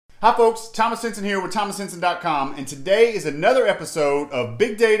Hi folks, Thomas Henson here with thomashenson.com, and today is another episode of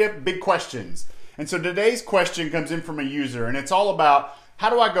Big Data, Big Questions. And so today's question comes in from a user, and it's all about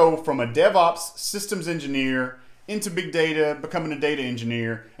how do I go from a DevOps systems engineer into big data, becoming a data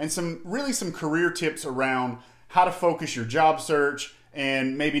engineer, and some career tips around how to focus your job search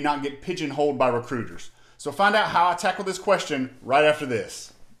and maybe not get pigeonholed by recruiters. So find out how I tackle this question right after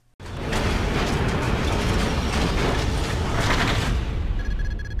this.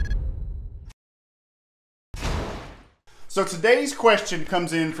 So today's question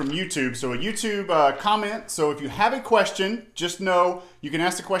comes in from YouTube. So a YouTube comment. So if you have a question, just know you can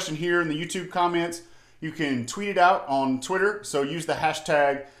ask the question here in the YouTube comments. You can tweet it out on Twitter. So use the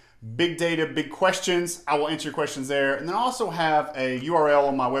hashtag Big Data Big Questions. I will answer your questions there. And then I also have a URL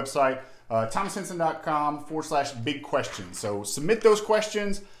on my website, thomashenson.com/big questions. So submit those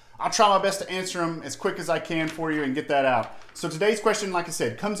questions. I'll try my best to answer them as quick as I can for you and get that out. So today's question, like I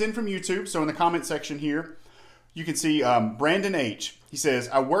said, comes in from YouTube. So in the comment section here, you can see Brandon H. He says,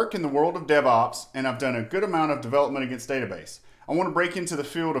 I work in the world of DevOps and I've done a good amount of development against database. I want to break into the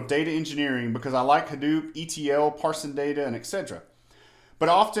field of data engineering because I like Hadoop, ETL, parsing data, and etc. But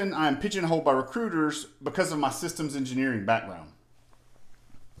often I am pigeonholed by recruiters because of my systems engineering background.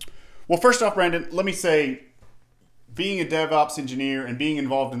 Well, first off, Brandon, let me say, being a DevOps engineer and being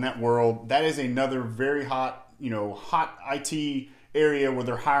involved in that world, that is another very hot, hot IT area where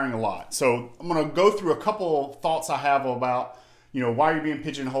they're hiring a lot. So I'm going to go through a couple thoughts I have about, why you're being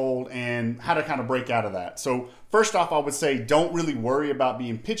pigeonholed and how to kind of break out of that. So first off, I would say don't really worry about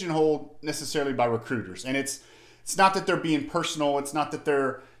being pigeonholed necessarily by recruiters. And it's not that they're being personal. It's not that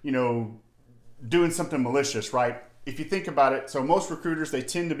they're, doing something malicious, right? If you think about it, so most recruiters, they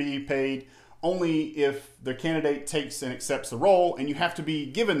tend to be paid only if the candidate takes and accepts the role, and you have to be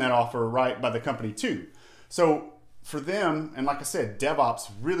given that offer, right, by the company too. So for them, and like I said,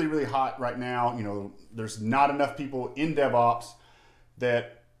 DevOps really, really hot right now. There's not enough people in DevOps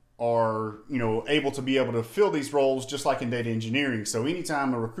that are, able to fill these roles just like in data engineering. So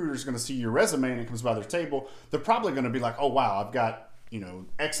anytime a recruiter is going to see your resume and it comes by their table, they're probably going to be like, oh, wow, I've got,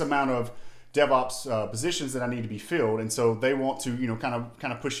 X amount of DevOps positions that I need to be filled. And so they want to, kind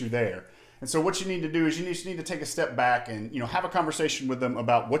of push you there. And so what you need to do is you just need to take a step back and have a conversation with them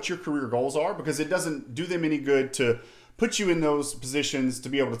about what your career goals are, because it doesn't do them any good to put you in those positions to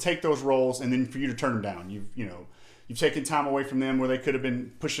be able to take those roles and then for you to turn them down. You've taken time away from them where they could have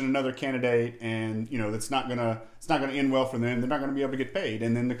been pushing another candidate, and it's not gonna end well for them. They're not gonna be able to get paid,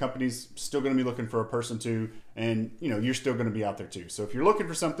 and then the company's still gonna be looking for a person too, and you're still gonna be out there too. So if you're looking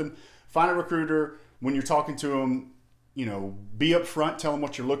for something, find a recruiter. When you're talking to them, be upfront, tell them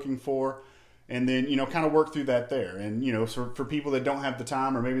what you're looking for. And then, kind of work through that there. And, for people that don't have the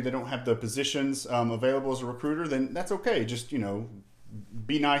time or maybe they don't have the positions available as a recruiter, then that's okay. Just,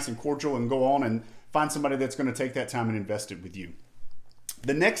 be nice and cordial and go on and find somebody that's going to take that time and invest it with you.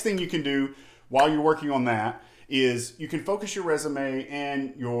 The next thing you can do while you're working on that is you can focus your resume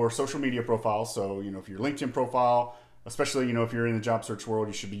and your social media profile. So, if your LinkedIn profile, especially, if you're in the job search world,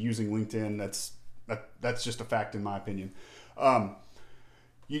 you should be using LinkedIn. That's just a fact in my opinion.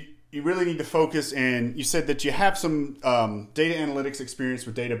 You really need to focus, and you said that you have some data analytics experience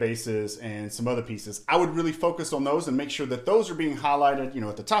with databases and some other pieces. I would really focus on those and make sure that those are being highlighted,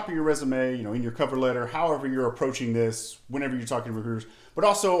 at the top of your resume, in your cover letter, however you're approaching this, whenever you're talking to recruiters, but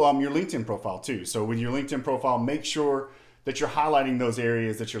also your LinkedIn profile too. So with your LinkedIn profile, make sure that you're highlighting those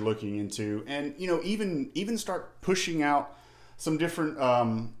areas that you're looking into, and even start pushing out some different,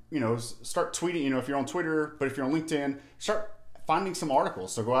 start tweeting, if you're on Twitter, but if you're on LinkedIn, start finding some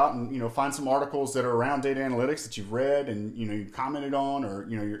articles. So go out and find some articles that are around data analytics that you've read and you commented on, or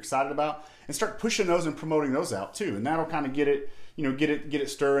you're excited about, and start pushing those and promoting those out too. And that'll kind of get it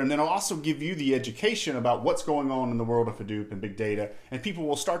stirred, and then it'll also give you the education about what's going on in the world of Hadoop and big data, and people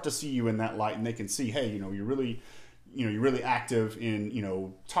will start to see you in that light, and they can see, hey, you're really active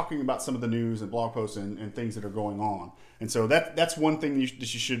in talking about some of the news and blog posts and things that are going on. And so that's one thing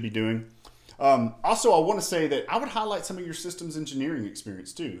that you should be doing. Also, I want to say that I would highlight some of your systems engineering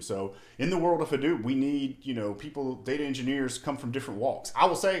experience too. So in the world of Hadoop, we need, people, data engineers come from different walks. I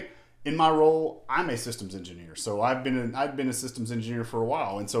will say in my role, I'm a systems engineer. So I've been a systems engineer for a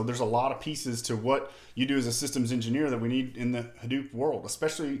while. And so there's a lot of pieces to what you do as a systems engineer that we need in the Hadoop world,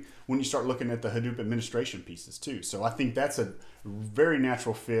 especially when you start looking at the Hadoop administration pieces too. So I think that's a very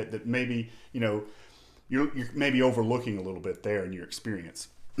natural fit that maybe, you're maybe overlooking a little bit there in your experience.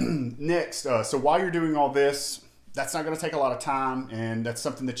 Next, so while you're doing all this, that's not going to take a lot of time, and that's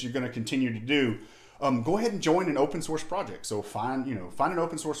something that you're going to continue to do. Go ahead and join an open source project. So find an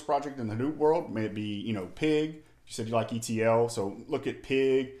open source project in the Hadoop world. May it be Pig. You said you like ETL, so look at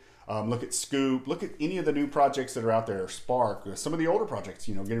Pig. Look at Scoop. Look at any of the new projects that are out there. Spark. Or some of the older projects.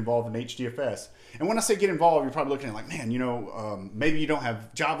 You know, get involved in HDFS. And when I say get involved, you're probably looking at like, man, you know, maybe you don't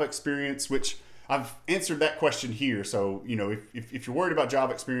have Java experience, which I've answered that question here. So, you know, if you're worried about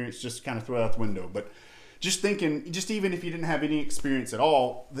Java experience, just kind of throw it out the window. But just thinking, just even if you didn't have any experience at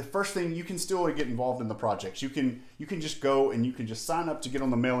all, the first thing, you can still get involved in the projects. You can just go and you can just sign up to get on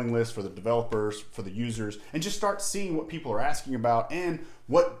the mailing list for the developers, for the users, and just start seeing what people are asking about and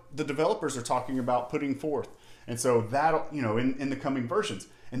what the developers are talking about putting forth. And so that'll, you know, in the coming versions.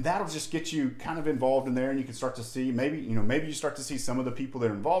 And that'll just get you kind of involved in there, and you can start to see, maybe you start to see some of the people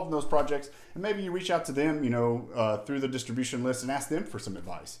that are involved in those projects, and maybe you reach out to them, you know, through the distribution list and ask them for some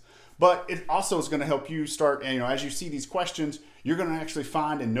advice. But it also is going to help you start, you know, as you see these questions, you're going to actually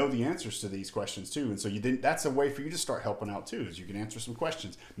find and know the answers to these questions too. And so that's a way for you to start helping out too, is you can answer some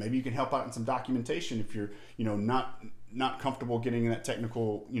questions. Maybe you can help out in some documentation if you're, you know, not comfortable getting in that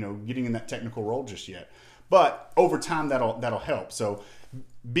technical, you know, getting in that technical role just yet. But over time, that'll help. So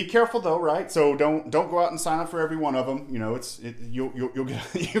be careful though, right? So don't go out and sign up for every one of them. You know, you'll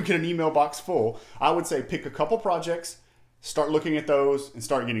get an email box full. I would say pick a couple projects, start looking at those, and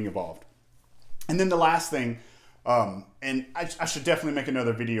start getting involved. And then the last thing, and I should definitely make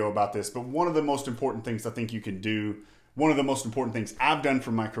another video about this, but one of the most important things I think you can do, one of the most important things I've done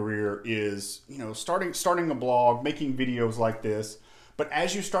for my career is, you know, starting a blog, making videos like this. But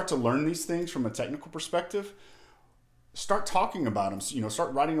as you start to learn these things from a technical perspective, start talking about them. So, you know,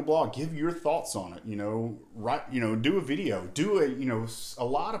 start writing a blog, give your thoughts on it, you know, do a video, a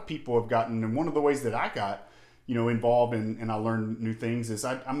lot of people have gotten, and one of the ways that I got, you know, involved and I learned new things is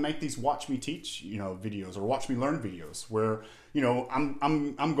I make these watch me teach, you know, videos or watch me learn videos where, you know,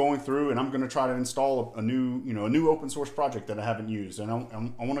 I'm going through and I'm going to try to install a new open source project that I haven't used. And I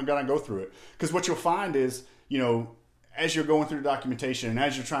want to kind of go through it, because what you'll find is, you know, as you're going through the documentation and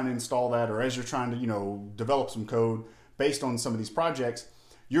as you're trying to install that, or as you're trying to, you know, develop some code based on some of these projects,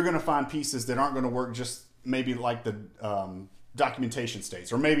 you're going to find pieces that aren't going to work just maybe like the documentation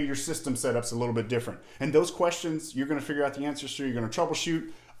states, or maybe your system setup's a little bit different. And those questions, you're going to figure out the answers to, you're going to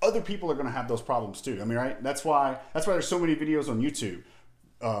troubleshoot. Other people are going to have those problems too. I mean, right? That's why there's so many videos on YouTube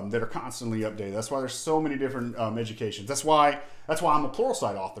that are constantly updated. That's why there's so many different educations. That's why I'm a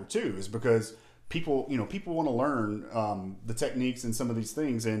Pluralsight author too, is because people want to learn the techniques and some of these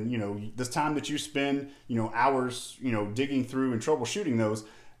things. And, you know, this time that you spend, you know, hours, you know, digging through and troubleshooting those,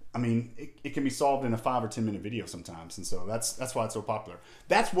 I mean, it can be solved in a 5 or 10 minute video sometimes. And so that's why it's so popular.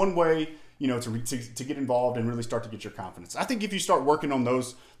 That's one way, you know, to get involved and really start to get your confidence. I think if you start working on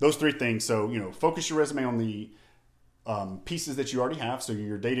those 3 things, so, you know, focus your resume on the pieces that you already have. So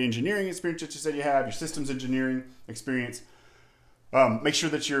your data engineering experience that you said you have, your systems engineering experience. Make sure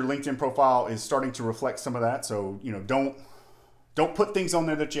that your LinkedIn profile is starting to reflect some of that. So, you know, don't put things on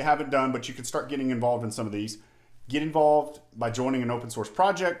there that you haven't done, but you can start getting involved in some of these. Get involved by joining an open source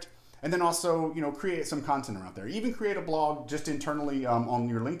project, and then also, you know, create some content around there. Even create a blog just internally on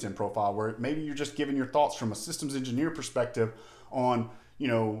your LinkedIn profile, where maybe you're just giving your thoughts from a systems engineer perspective on, you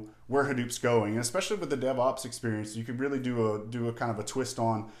know, where Hadoop's going. And especially with the DevOps experience, you could really do a kind of a twist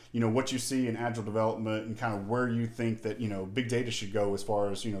on, you know, what you see in agile development and kind of where you think that, you know, big data should go as far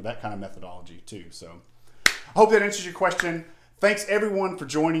as, you know, that kind of methodology too. So I hope that answers your question. Thanks everyone for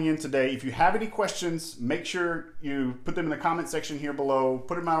joining in today. If you have any questions, make sure you put them in the comment section here below.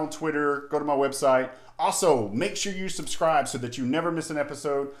 Put them out on Twitter. Go to my website. Also, make sure you subscribe so that you never miss an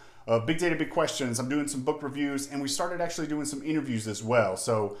episode of Big Data, Big Questions. I'm doing some book reviews, and we started actually doing some interviews as well.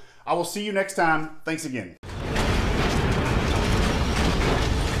 So I will see you next time. Thanks again.